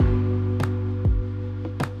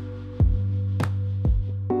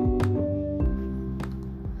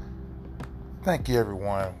Thank you,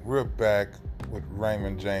 everyone. We're back with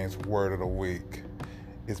Raymond James' Word of the Week.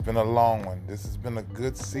 It's been a long one. This has been a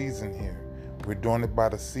good season here. We're doing it by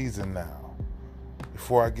the season now.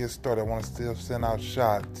 Before I get started, I want to still send out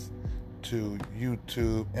shots to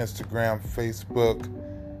YouTube, Instagram, Facebook,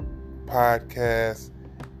 podcasts,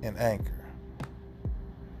 and Anchor.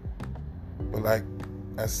 But like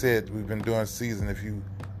I said, we've been doing season. If you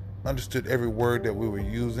understood every word that we were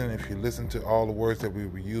using, if you listened to all the words that we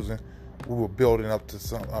were using, we were building up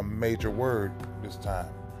to a major word this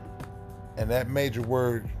time. And that major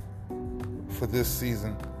word for this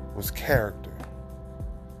season was character.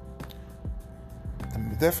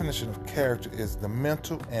 The definition of character is the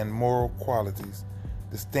mental and moral qualities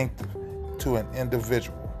distinctive to an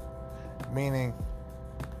individual. Meaning,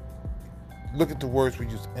 look at the words we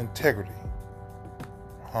use: integrity,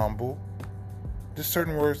 humble, just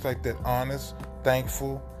certain words like that, honest,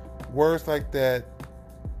 thankful, words like that.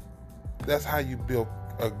 That's how you build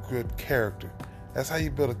a good character. That's how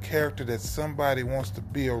you build a character that somebody wants to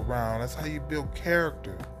be around. That's how you build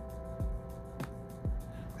character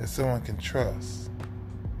that someone can trust,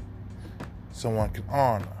 someone can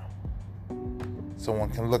honor,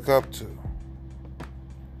 someone can look up to.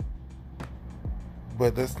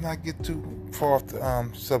 But let's not get too far off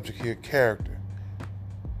the subject here, character.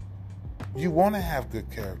 You want to have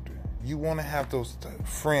good character. You want to have those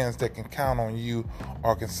friends that can count on you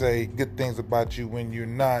or can say good things about you when you're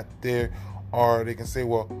not there, or they can say,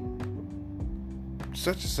 well,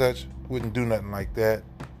 such and such wouldn't do nothing like that,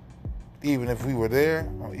 even if we were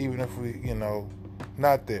there or even if we,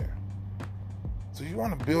 not there. So you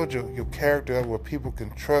want to build your character up where people can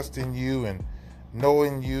trust in you and know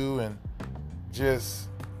in you and just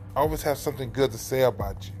always have something good to say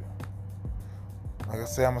about you. Like I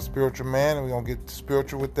say, I'm a spiritual man, and we're going to get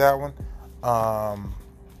spiritual with that one.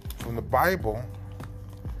 From the Bible,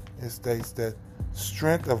 it states that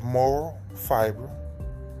strength of moral fiber,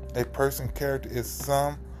 a person's character is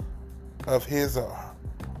some of his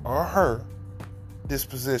or her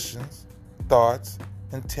dispositions, thoughts,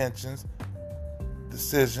 intentions,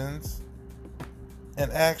 decisions, and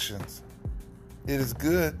actions. It is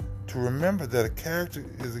good to remember that a character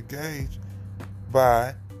is gauged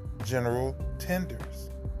by general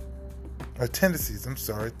tendencies,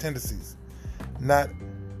 not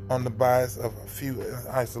on the bias of a few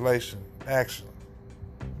isolation action.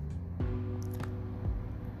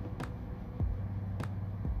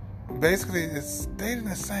 Basically, it's stating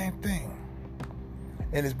the same thing,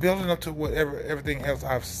 and it's building up to everything else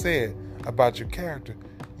I've said about your character.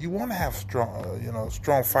 You want to have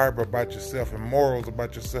strong fiber about yourself and morals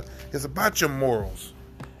about yourself. It's about your morals,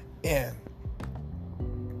 and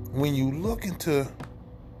when you look into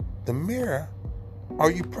the mirror,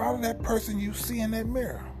 are you proud of that person you see in that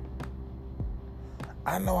mirror?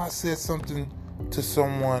 I know I said something to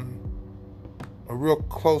someone, a real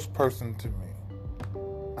close person to me.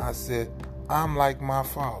 I said, I'm like my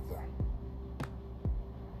father.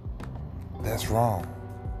 That's wrong.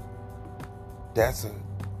 That's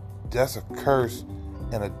a curse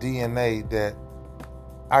and a DNA that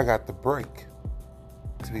I got to break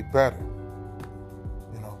to be better.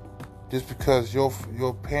 Just because your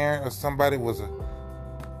parent or somebody was a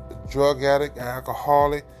drug addict, an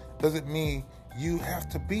alcoholic, doesn't mean you have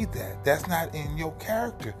to be that. That's not in your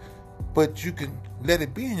character. But you can let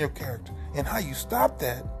it be in your character. And how you stop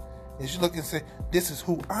that is you look and say, this is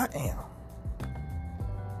who I am.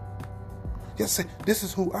 Just say, this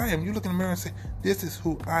is who I am. You look in the mirror and say, this is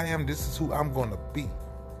who I am. This is who I'm going to be.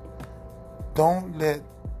 Don't let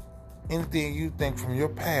anything you think from your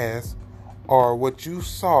past or what you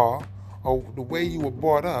saw or the way you were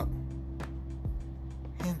brought up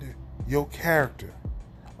hinder your character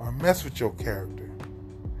or mess with your character.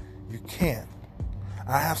 You can't.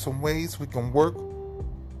 I have some ways we can work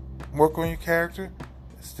on your character.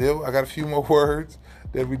 Still, I got a few more words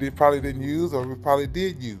that we probably didn't use or we probably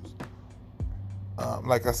did use.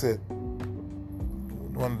 Like I said,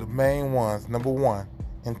 one of the main ones, number one,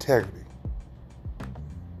 integrity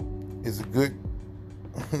is a good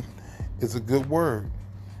it's a good word.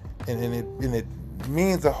 And it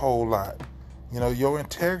means a whole lot. Your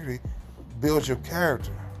integrity builds your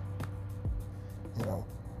character.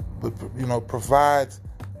 But provides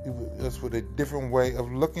us with a different way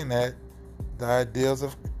of looking at the ideals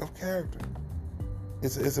of character.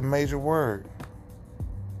 It's a major word.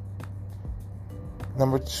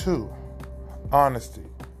 Number two, honesty.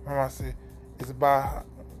 Remember I said it's about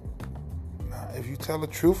if you tell the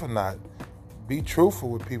truth or not. Be truthful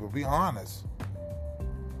with people. Be honest.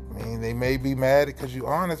 I mean, they may be mad because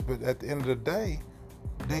you're honest, but at the end of the day,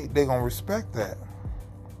 they're going to respect that.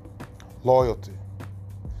 Loyalty.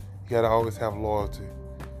 gotta always have loyalty.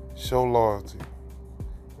 Show loyalty.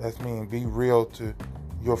 That means be real to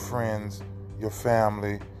your friends, your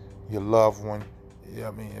family, your loved one.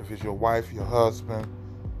 I mean, if it's your wife, your husband,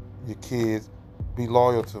 your kids, be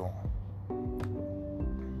loyal to them.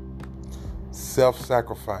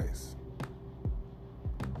 Self-sacrifice.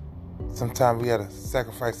 Sometimes we gotta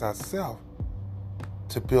sacrifice ourselves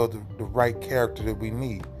to build the right character that we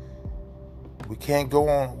need. We can't go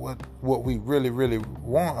on with what we really, really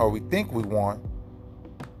want or we think we want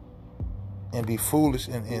and be foolish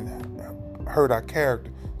and hurt our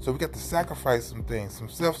character. So we got to sacrifice some things, some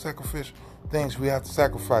self-sacrificial things we have to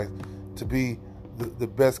sacrifice to be the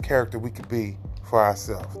best character we could be for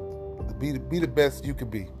ourselves. To be the best you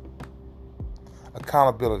could be.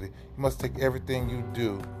 Accountability. You must take everything you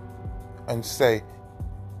do and say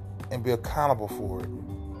and be accountable for it.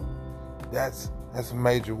 That's a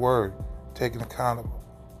major word. Taking accountable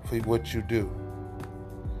for what you do.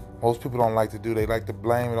 Most people don't like to do. They like to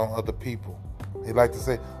blame it on other people. They like to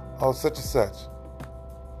say, oh, such and such.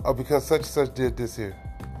 Oh, because such and such did this here.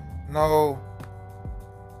 No,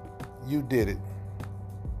 you did it.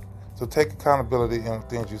 So take accountability on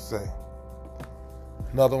things you say.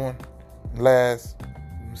 Another one, last,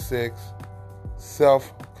 6,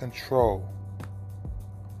 self-control.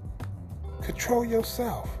 Control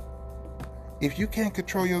yourself. If you can't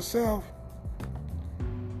control yourself,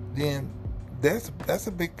 then that's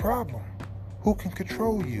a big problem. Who can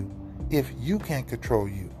control you if you can't control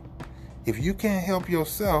you? If you can't help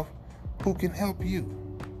yourself, who can help you?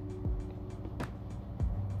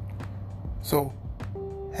 So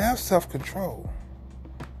have self-control.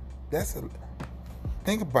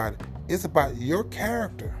 Think about it. It's about your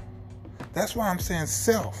character. That's why I'm saying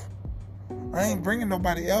self. I ain't bringing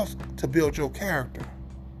nobody else to build your character.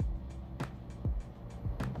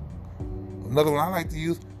 Another one I like to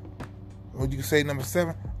use, when you can say number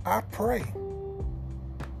 7, I pray.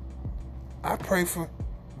 I pray for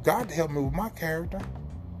God to help me with my character.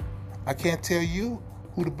 I can't tell you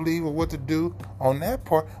who to believe or what to do on that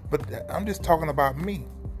part, but I'm just talking about me.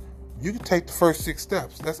 You can take the first 6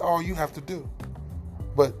 steps. That's all you have to do.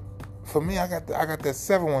 But for me, I got that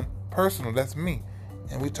 7 one personal. That's me.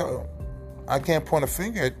 And I can't point a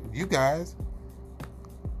finger at you guys.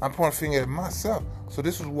 I'm pointing a finger at myself. So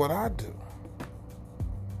this is what I do.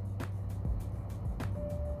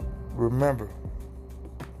 Remember,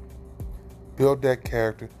 build that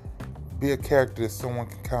character. Be a character that someone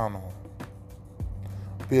can count on.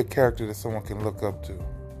 Be a character that someone can look up to.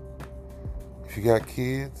 If you got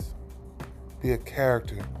kids, be a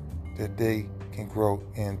character that they can grow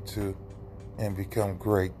into and become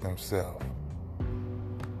great themselves.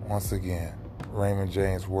 Once again, Raymond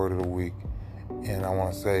James Word of the Week. And I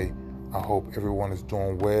want to say, I hope everyone is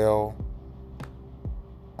doing well.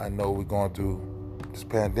 I know we're going through this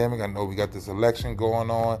pandemic. I know we got this election going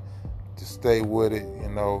on. To stay with it,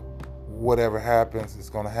 whatever happens, it's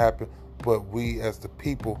going to happen. But we as the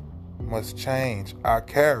people must change our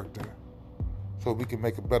character so we can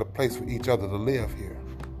make a better place for each other to live here.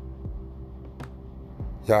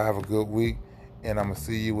 Y'all have a good week, and I'm going to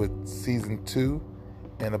see you with season 2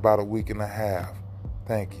 in about a week and a half.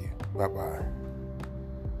 Thank you. Bye-bye.